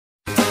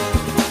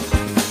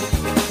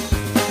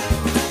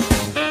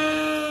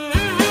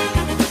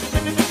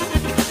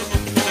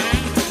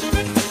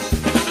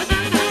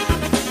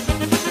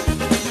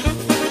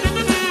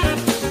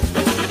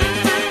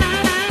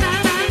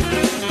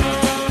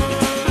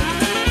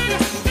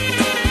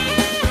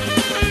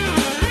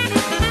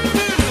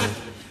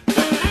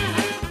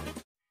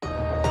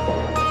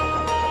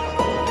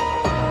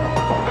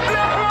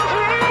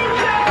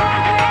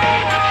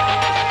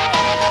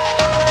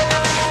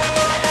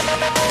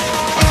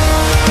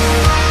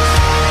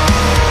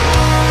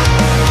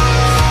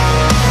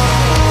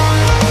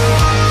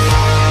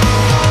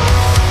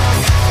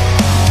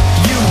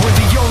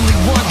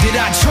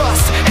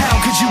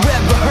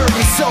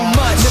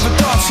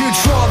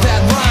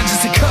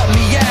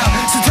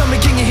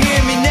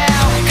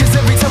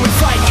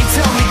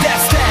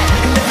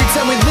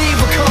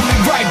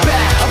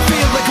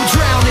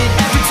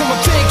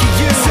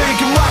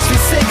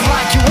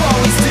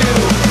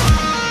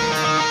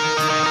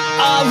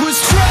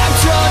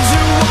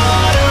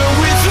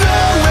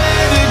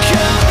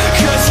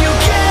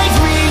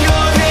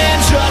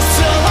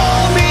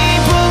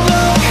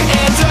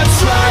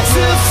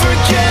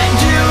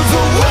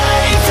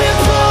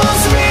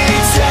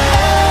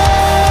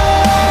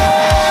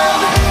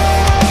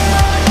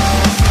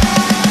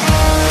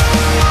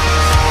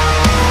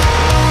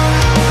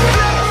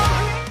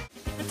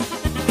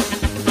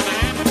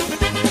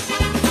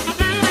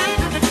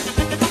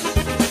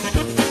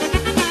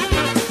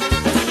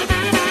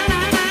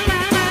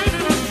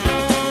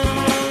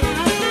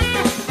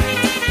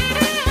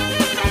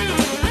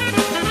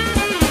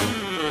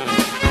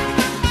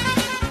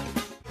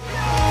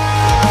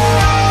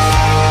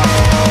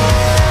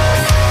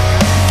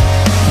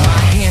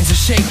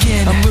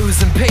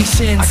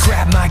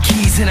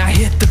and I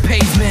hit the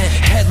pavement.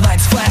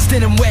 Headlights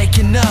blasting and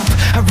waking up.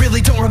 I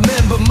really don't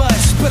remember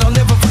much, but I'll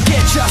never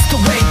forget just the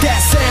way that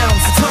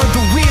sounds. I turned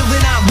the wheel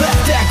and I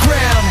left that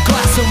ground.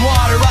 Glass of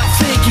water, I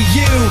think of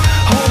you.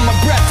 Hold my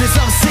breath as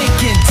I'm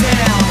sinking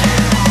down.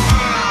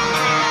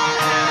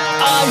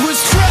 I was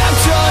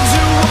trapped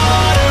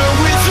underwater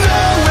with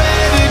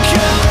nowhere to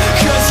go,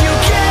 'cause you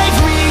gave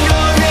me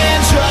your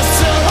hand just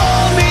to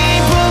hold me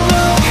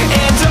below.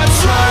 And I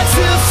tried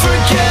to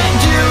forget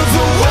you,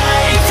 the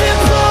wave that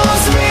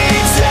pulls me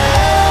down.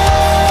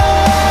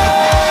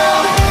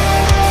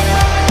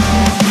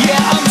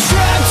 Yeah, I'm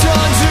trapped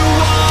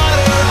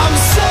underwater, I'm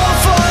so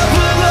far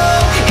below.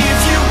 If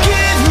you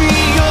give me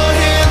your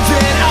hand,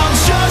 then I'll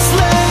just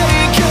let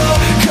it go,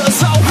 'cause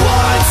I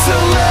want to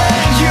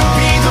let you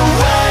be the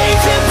wave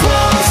that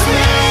pulls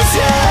me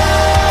down.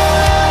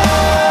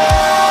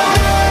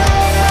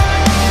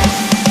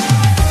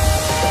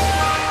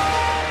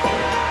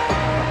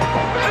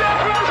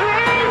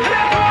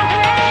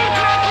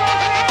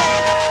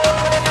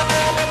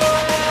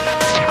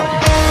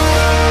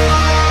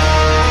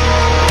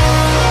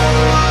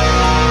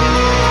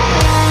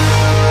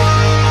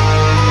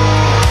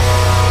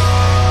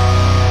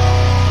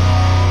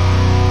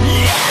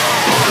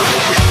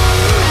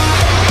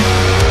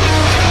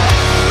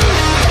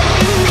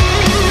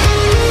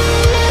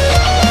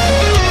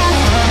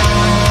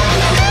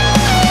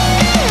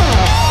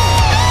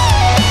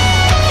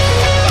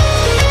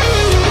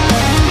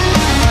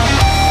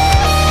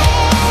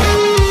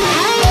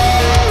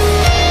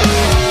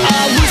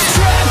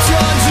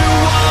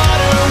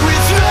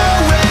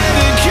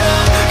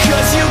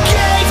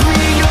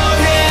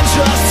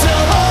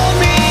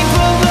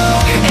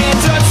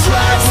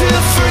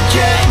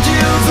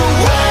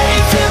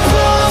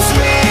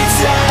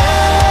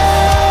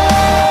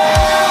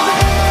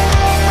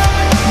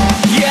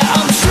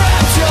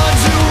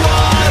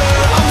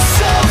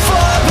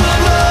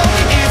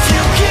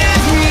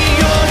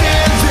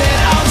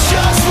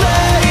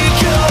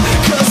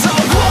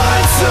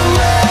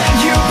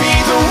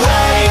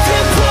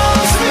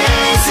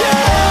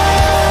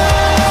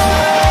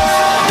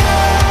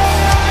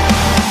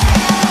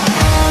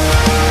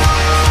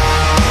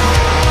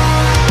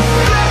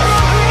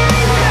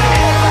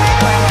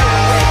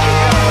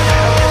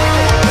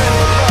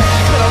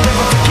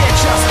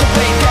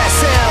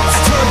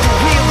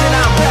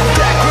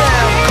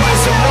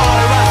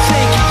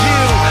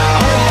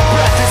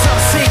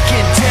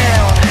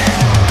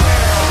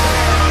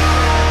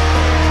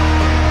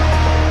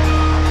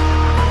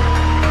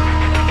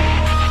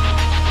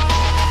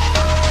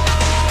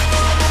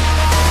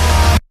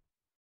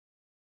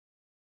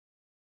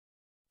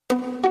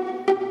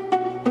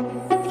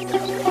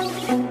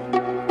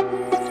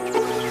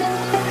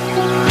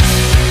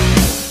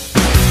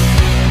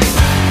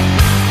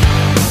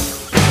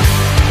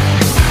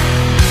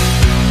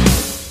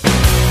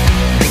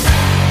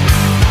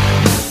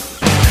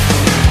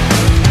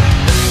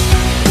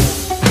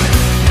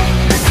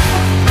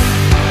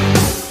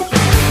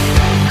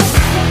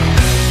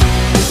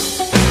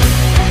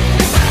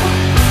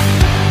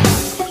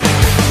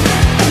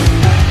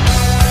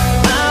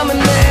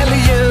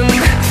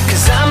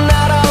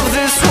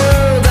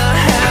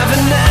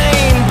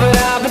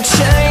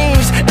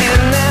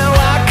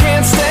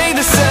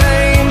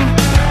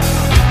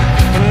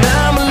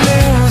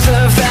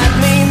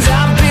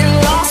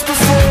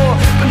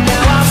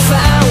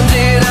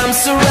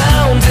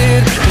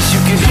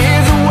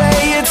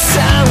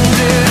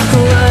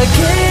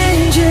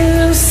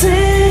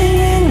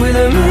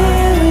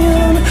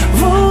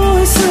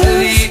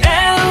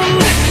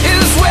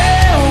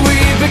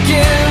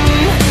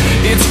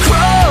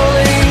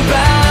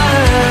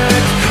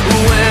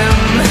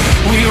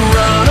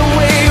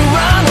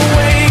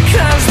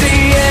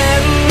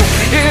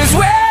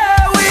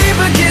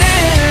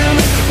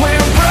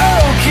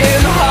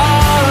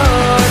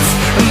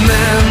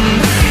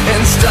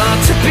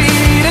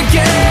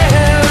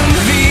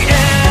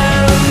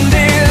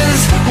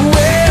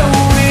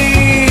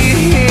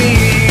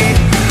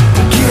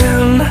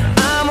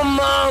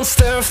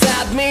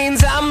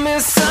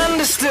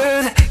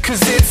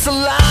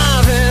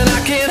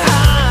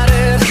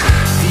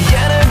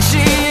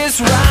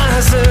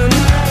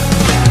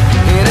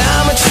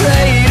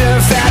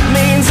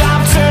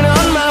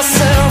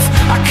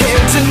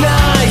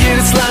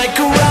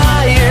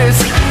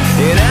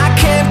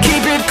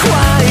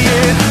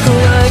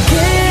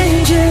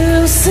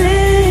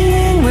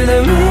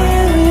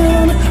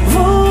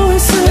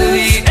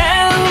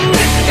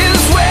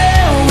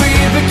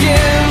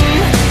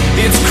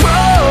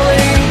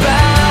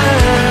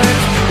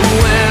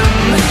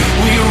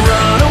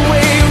 Run away.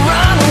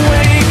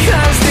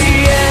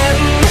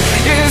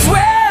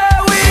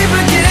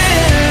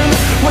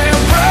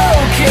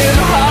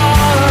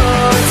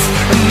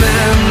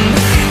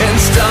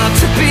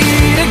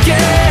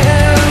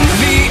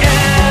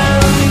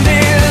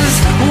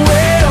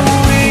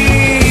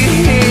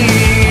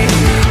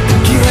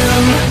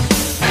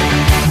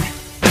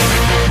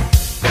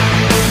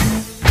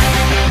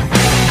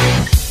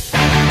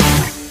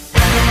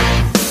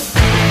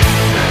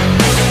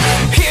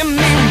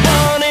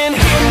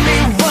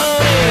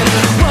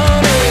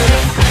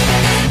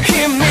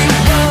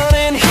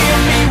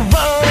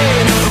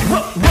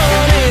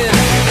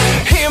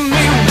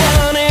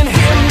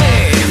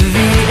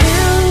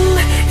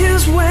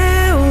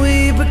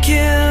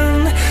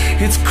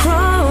 it's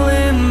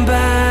crawling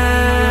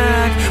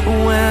back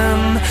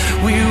when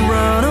we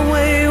run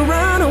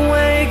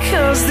away,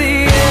 'cause the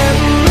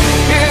end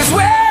is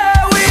where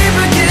we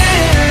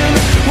begin.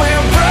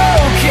 We're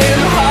broken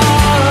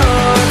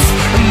hearts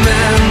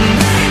mend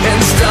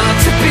and start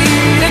to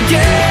beat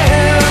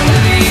again.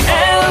 The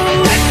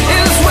end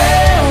is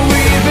where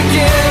we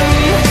begin.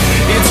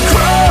 It's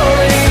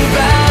crawling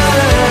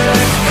back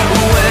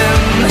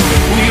when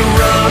we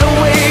run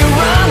away,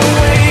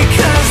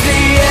 'cause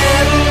the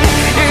end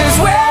is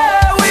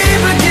where we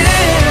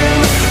begin.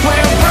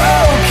 We're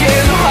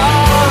broken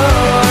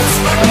hearts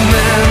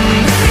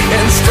mend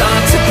and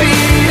start to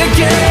beat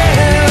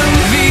again.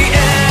 The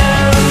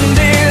end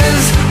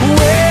is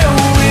where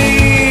we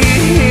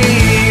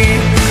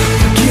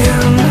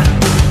begin.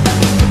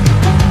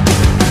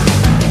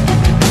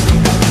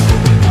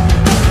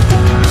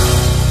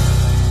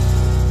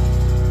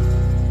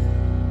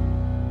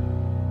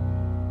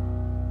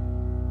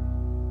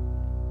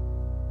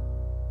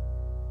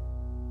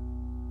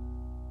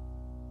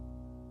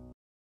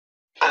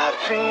 I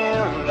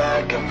feel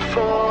like I'm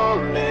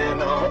falling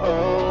all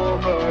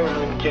over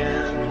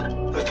again.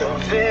 The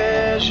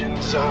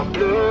visions are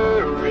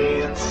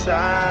blurry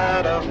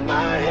inside of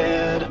my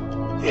head.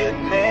 It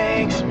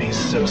makes me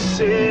so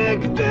sick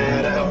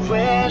that I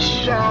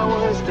wish I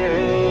was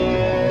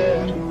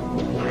dead,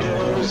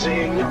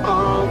 losing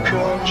all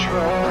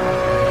control.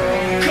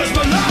 'Cause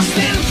we're lost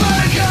in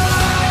vertigo.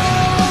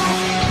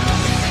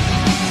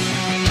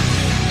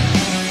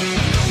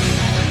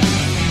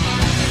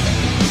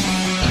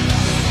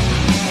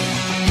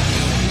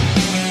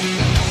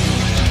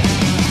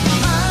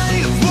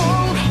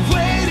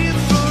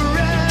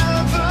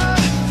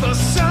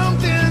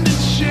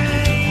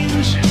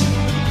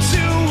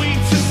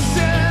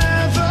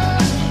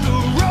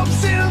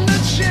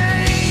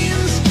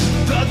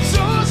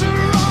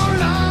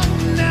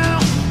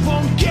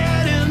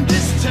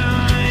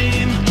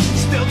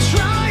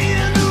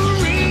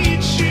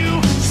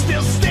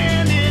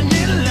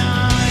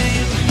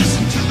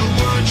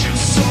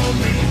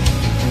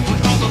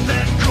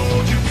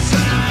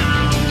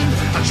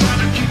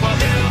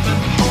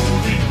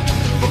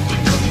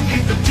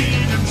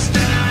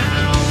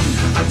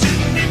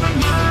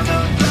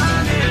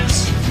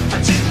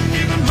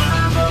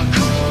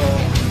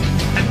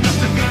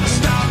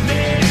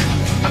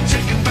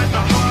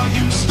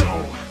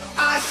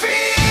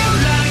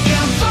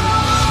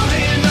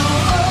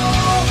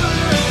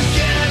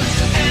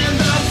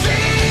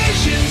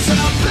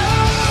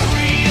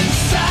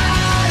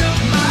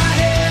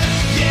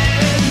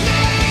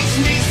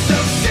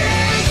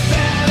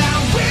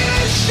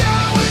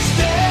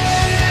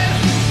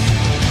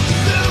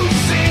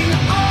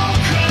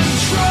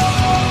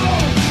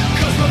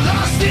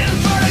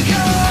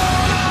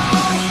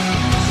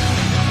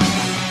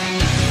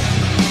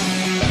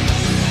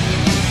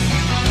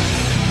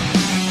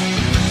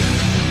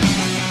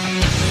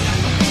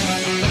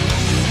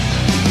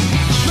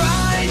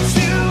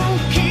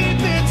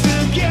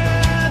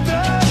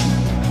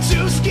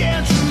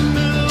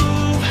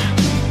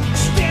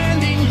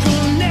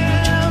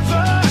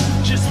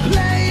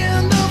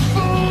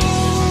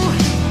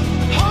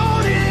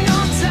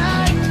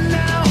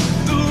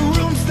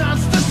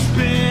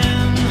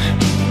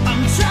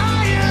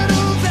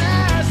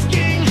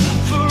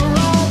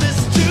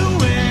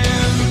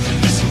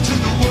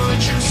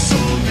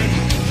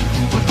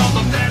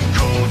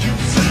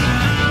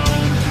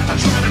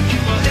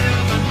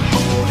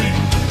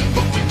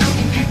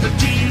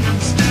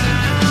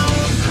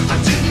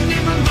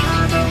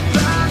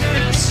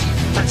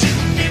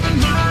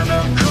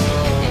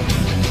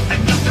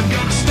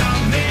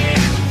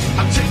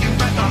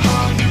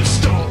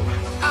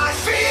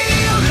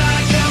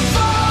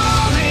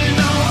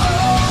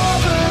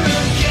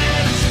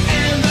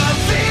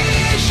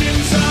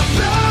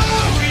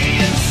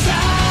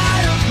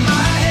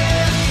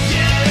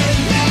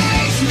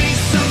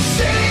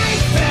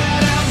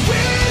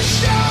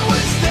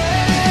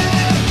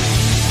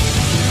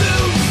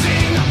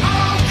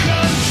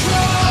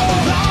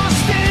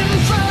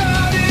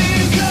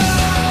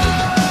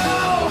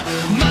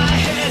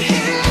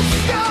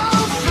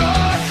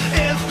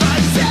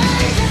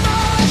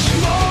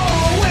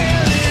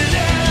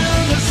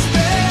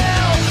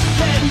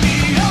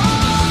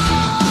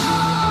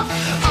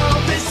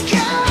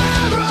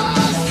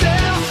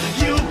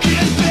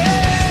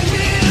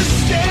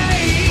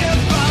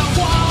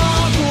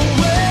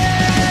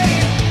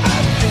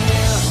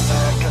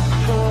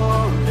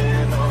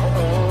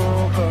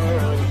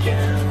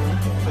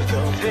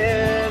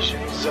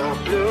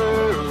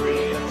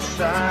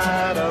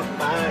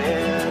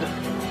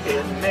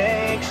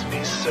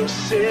 so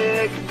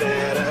sick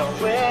that I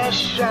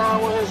wish I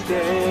was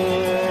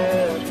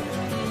dead,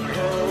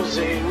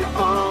 losing